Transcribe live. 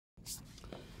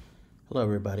Hello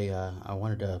everybody, I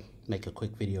wanted to make a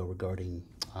quick video regarding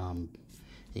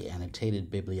the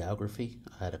annotated bibliography.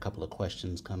 I had a couple of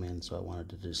questions come in, so I wanted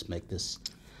to just make this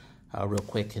real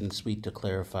quick and sweet to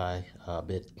clarify a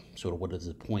bit sort of what is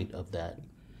the point of that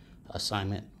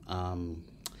assignment.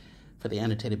 For the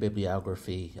annotated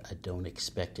bibliography, I don't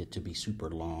expect it to be super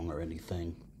long or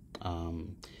anything.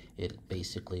 It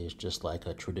basically is just like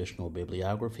a traditional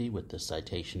bibliography with the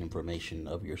citation information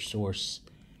of your source.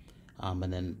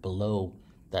 And then below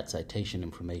that citation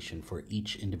information for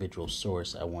each individual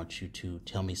source, I want you to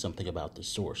tell me something about the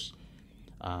source.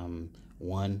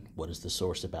 One, what is the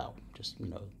source about? Just,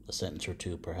 a sentence or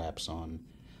two perhaps on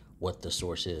what the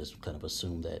source is. Kind of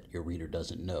assume that your reader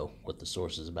doesn't know what the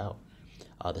source is about.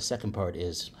 The second part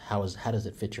is how does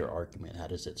it fit your argument? How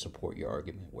does it support your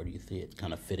argument? Where do you see it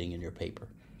kind of fitting in your paper?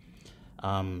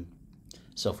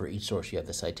 So for each source, you have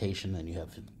the citation, and you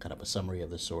have kind of a summary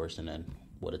of the source, and then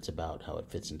what it's about, how it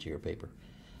fits into your paper.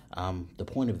 The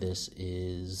point of this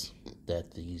is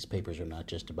that these papers are not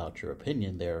just about your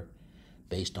opinion, they're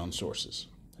based on sources.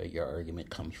 Your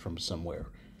argument comes from somewhere.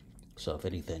 So if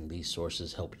anything, these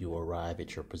sources help you arrive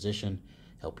at your position,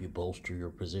 help you bolster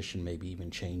your position, maybe even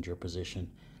change your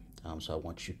position. So I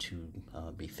want you to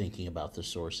be thinking about the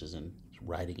sources and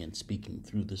writing and speaking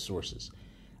through the sources.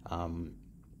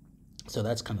 So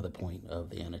that's kind of the point of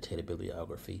the annotated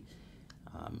bibliography.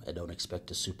 I don't expect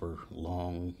a super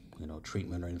long,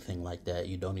 treatment or anything like that.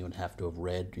 You don't even have to have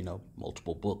read,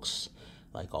 multiple books,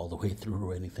 like all the way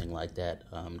through or anything like that,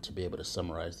 to be able to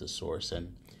summarize the source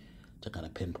and to kind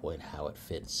of pinpoint how it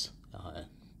fits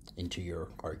into your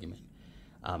argument.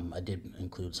 I did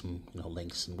include some,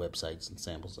 links and websites and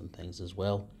samples and things as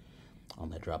well on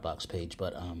that Dropbox page,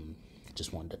 but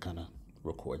just wanted to kind of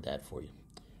record that for you.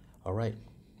 All right,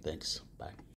 thanks. Bye.